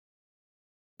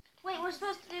Wait, we're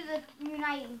supposed to do the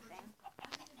uniting thing.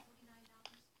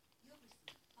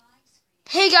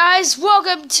 Hey guys,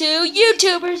 welcome to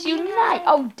YouTubers Unite.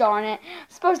 Oh darn it! I'm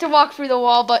supposed to walk through the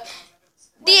wall, but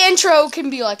the intro can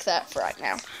be like that for right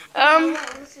now.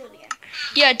 Let's do it again.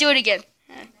 Yeah, do it again.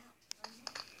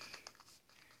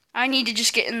 I need to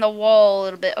just get in the wall a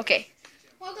little bit. Okay.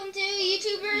 Welcome to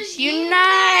YouTubers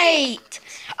Unite!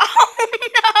 Oh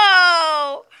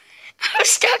no! I'm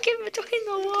stuck in between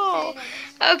the wall.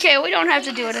 Okay, we don't have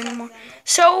to do it anymore.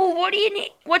 So, what do you need?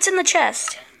 What's in the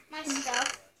chest? My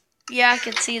stuff. Yeah, I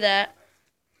can see that.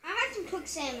 I had some cooked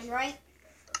salmon, right?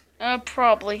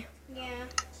 Probably. Yeah.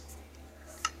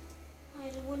 I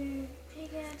had a wooden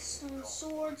pickaxe, stone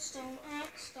sword, stone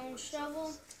axe, stone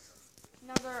shovel.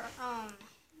 I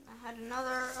had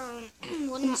another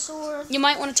wooden sword. You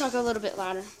might want to talk a little bit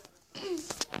louder.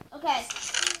 Okay.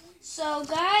 So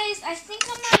guys, I think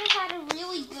I might have had a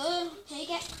really good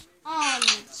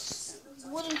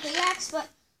wooden pickaxe, but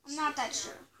I'm not that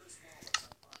sure.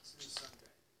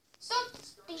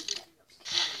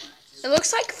 It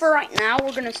looks like for right now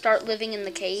we're gonna start living in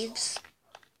the caves.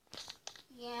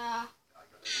 Yeah.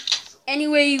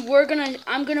 Anyway,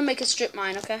 I'm gonna make a strip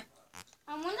mine, okay?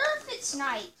 I wonder if it's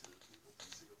night.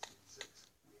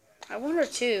 I wonder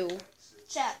too.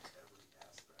 Check.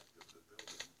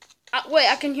 Wait,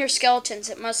 I can hear skeletons.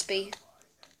 It must be.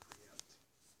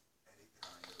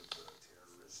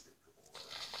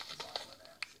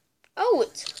 Oh,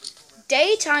 it's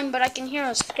daytime, but I can hear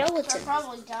a skeleton. They're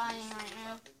probably dying right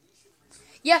now.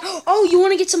 Yeah. Oh, you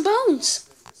want to get some bones?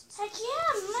 Heck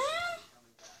yeah, man.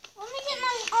 Let me get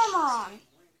my armor on.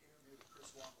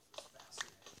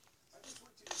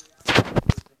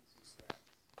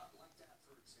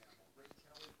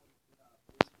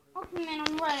 Okay, man,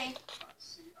 I'm ready.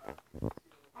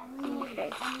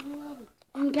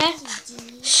 Okay.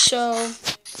 So,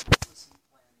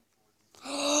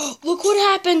 look what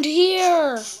happened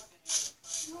here.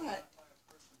 What?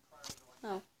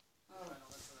 Oh.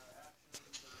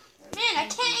 Man, I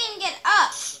can't even get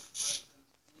up.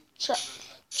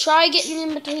 Try getting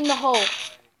in between the hole.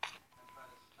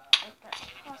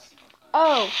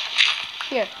 Oh.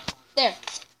 Here. There.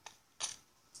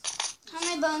 How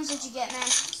many bones did you get, man?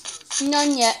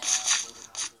 None yet.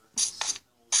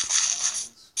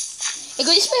 At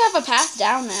least we have a path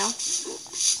down now.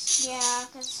 Yeah,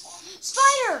 because...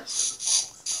 Spider!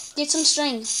 Get some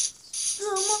string.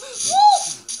 Wolf!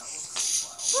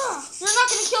 You're not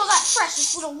going to kill that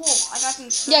precious little wolf. I got some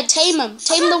string. Yeah, tame him.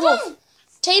 Tame the wolf.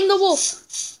 Tame the wolf.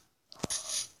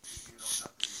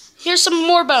 Here's some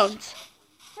more bones.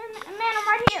 Man, I'm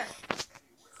right here.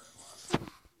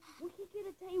 We can get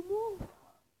a tame wolf.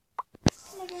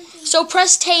 So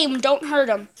press tame, don't hurt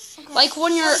him. Okay. Like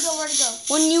when you're Where'd it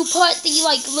go? when you put the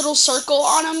little circle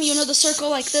on him, you know the circle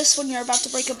like this when you're about to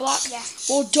break a block? Yeah.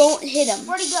 Well, don't hit him.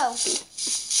 Where'd he go?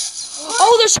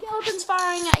 Oh, there's skeletons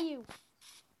firing at you.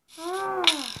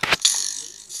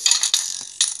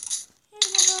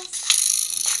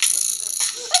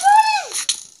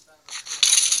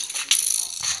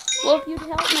 Well, if you'd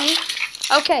help me.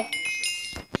 Okay.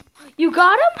 You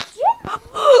got him? Yeah.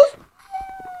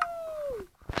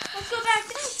 Let's go back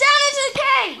down into the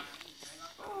cave.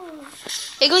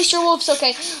 At least your wolf's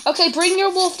okay. Okay, bring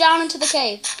your wolf down into the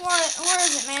cave. Where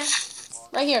is it, man?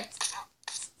 Right here.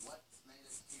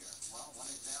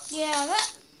 Yeah,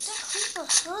 that creeper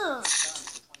hurt.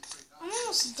 I'm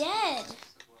almost dead.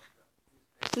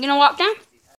 You gonna walk down?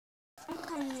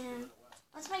 Okay, man.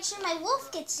 Let's make sure my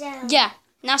wolf gets down. Yeah.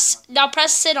 Now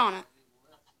press sit on it.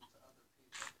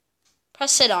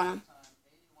 Press sit on him.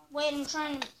 Wait, I'm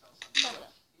trying to...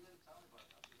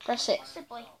 Press it. Sit,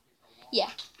 boy. Yeah.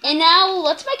 And now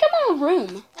let's make him a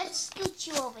room. Let's scoot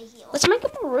you over here. Let's make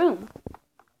him a room.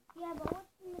 Yeah, but what's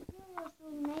the materials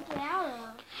we make it out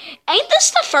of? Ain't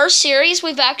this the first series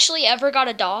we've actually ever got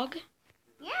a dog?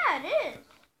 Yeah, it is.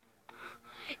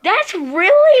 That's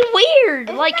really weird.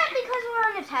 Isn't like, that because we're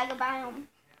in a taiga biome?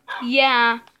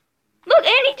 yeah. Look,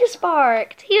 and he just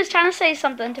barked. He was trying to say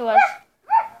something to us.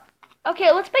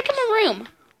 Okay, let's make him a room.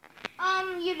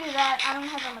 You do that. I don't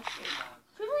have that much food.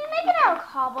 Should we make it out of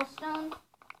cobblestone?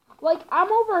 Like,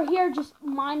 I'm over here just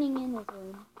mining in his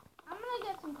room. I'm gonna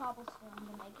get some cobblestone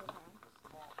to make it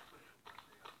room.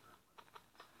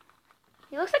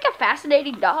 He looks like a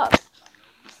fascinating dog.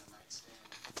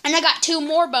 And I got 2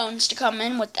 more bones to come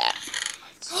in with that.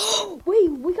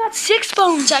 Wait, we got 6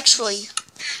 bones, actually.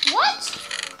 What?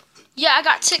 Yeah, I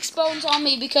got 6 bones on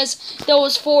me because there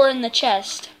was 4 in the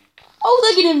chest. Oh,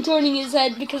 look at him turning his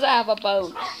head because I have a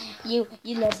bone. You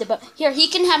love the bone. Here, he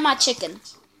can have my chicken.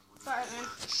 Sorry, man.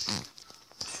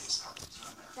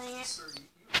 Dang it.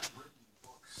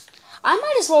 I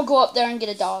might as well go up there and get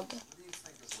a dog.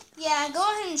 Yeah, go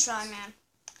ahead and try, man.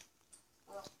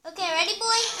 Okay, ready,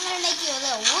 boy? I'm gonna make you a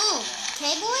little womb.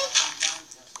 Okay, boy?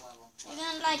 You're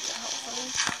gonna like it, hopefully.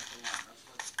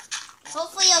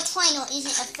 Hopefully your triangle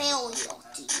isn't a failure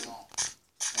to you.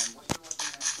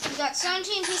 We got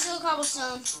 17 pieces of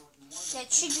cobblestone.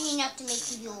 That should be enough to make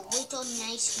you a little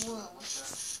nice room.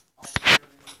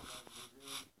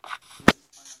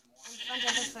 And a bunch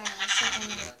of the furnace.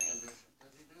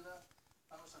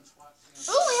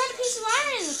 Oh, we had a piece of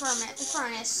iron in the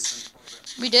furnace.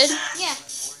 We did? Yeah,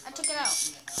 I took it out.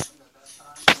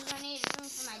 Because I needed room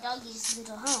for my doggy's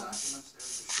little home.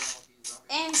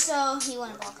 And so he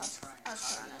went to block our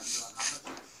furnace.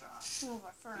 Move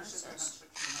our furnaces.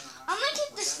 I'm gonna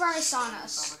keep this furnace on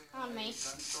me.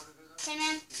 Okay,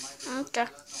 man? Okay.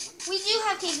 We do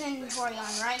have keep inventory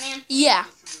on, right, man? Yeah.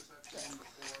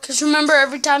 Because remember,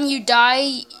 every time you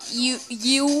die,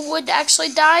 you would actually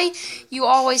die. You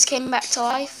always came back to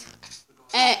life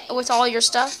with all your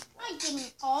stuff. I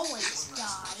didn't always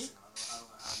die.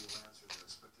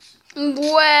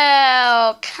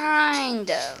 Well,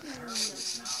 kind of.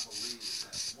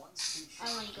 I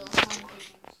want to go home.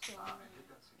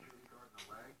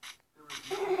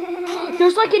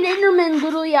 There's like an Enderman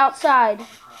literally outside.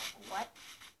 What?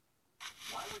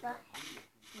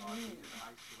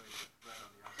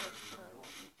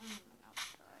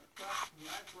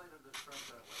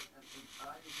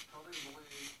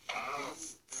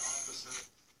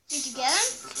 Did you get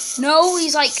him? No,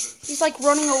 he's like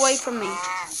running away from me.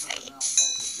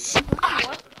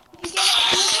 What? Did you get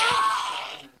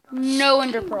him? No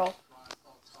Ender Pearl.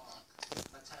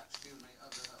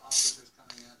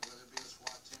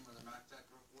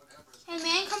 Hey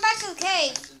man, come back to the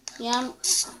cave. Yeah, I'm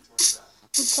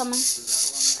coming.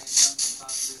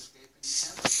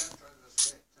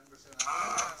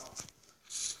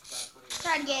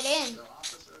 Try to get in.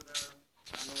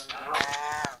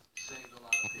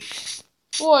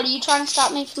 What, are you trying to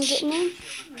stop me from getting in? No,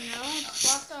 it's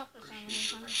blocked off for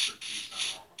some reason.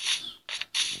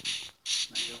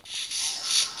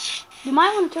 You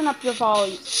might want to turn up your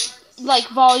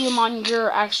volume on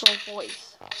your actual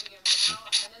voice.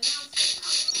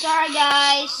 Sorry,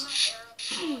 guys.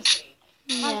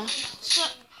 Yeah.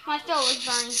 My throat was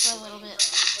burning for a little bit.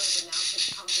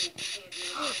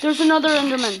 There's another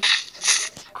Enderman.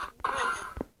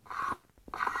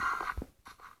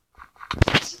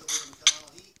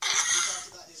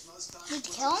 Did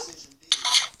you kill him?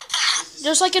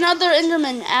 There's like another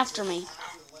Enderman after me.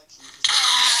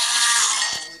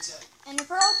 Ender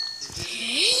Pearl?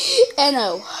 I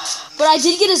know. But I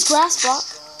did get his grass block.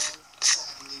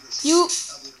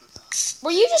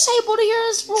 Were you just able to hear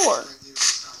his roar?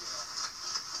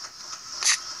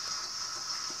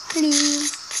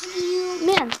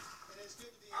 Man.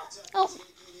 Oh.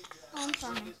 I'm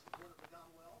sorry.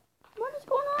 What is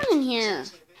going on in here?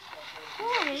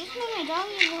 Oh, they just made my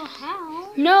doggy a little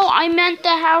house. No, I meant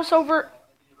the house over.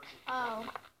 Oh.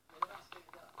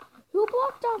 Who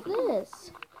blocked off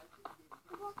this?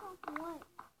 Who blocked off what?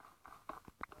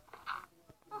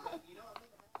 Oh, hey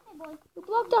boy. Who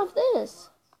blocked off this?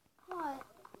 What?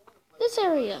 This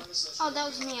area. Oh, that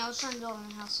was me. I was trying to build him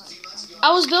a house.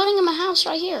 I was building him a house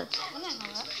right here. I didn't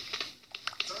know that.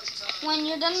 When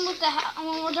you're done with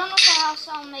when we're done with the house,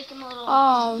 I'll make him a little.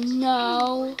 Oh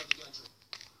no.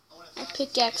 My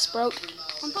pickaxe broke.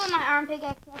 I'm putting my iron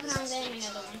pickaxe up and I'm getting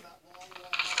another one.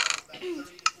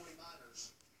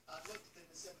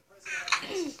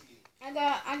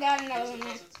 I got another one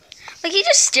there. Like he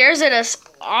just stares at us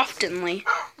oftenly.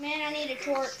 Man, I need a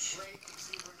torch.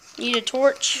 Need a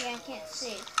torch? Yeah, I can't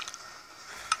see.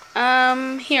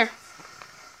 Here.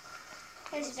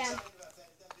 Place it down.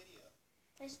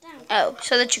 Place it down. Oh,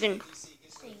 so that you can.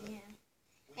 See, yeah.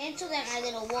 And so that my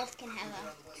little wolf can have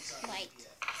a bite.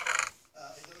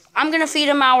 I'm gonna feed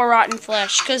him our rotten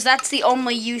flesh, because that's the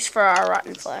only use for our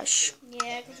rotten flesh.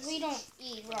 Yeah, because we don't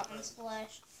eat rotten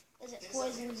flesh, because it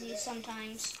poisons you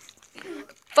sometimes.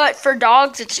 But for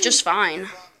dogs, it's just fine.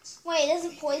 Wait, it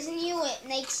doesn't poison you, it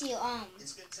makes you,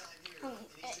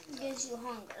 it gives you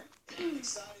hunger. And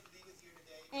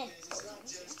it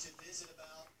poisons you.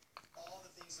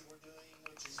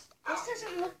 This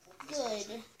doesn't look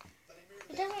good.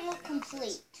 It doesn't look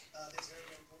complete.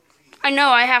 I know,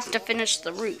 I have to finish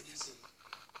the roof.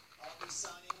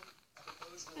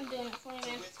 I'm doing it for you,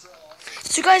 man.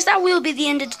 So guys, that will be the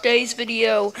end of today's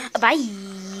video. Bye!